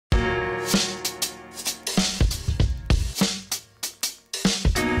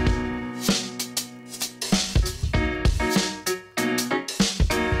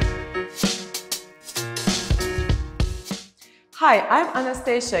Hi, I'm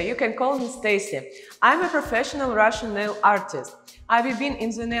Anastasia. You can call me Stacy. I'm a professional Russian nail artist. I've been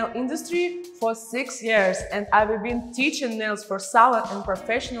in the nail industry for 6 years and I've been teaching nails for salon and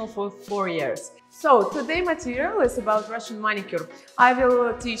professional for 4 years. So today material is about Russian manicure. I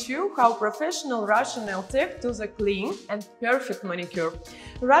will teach you how professional Russian nail tech do the clean and perfect manicure.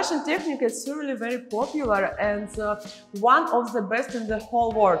 Russian technique is really very popular and one of the best in the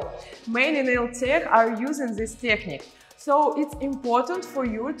whole world. Many nail tech are using this technique. So it's important for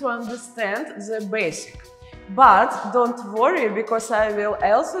you to understand the basic. But don't worry, because I will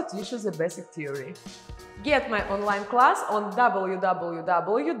also teach you the basic theory. Get my online class on www.aroom.id.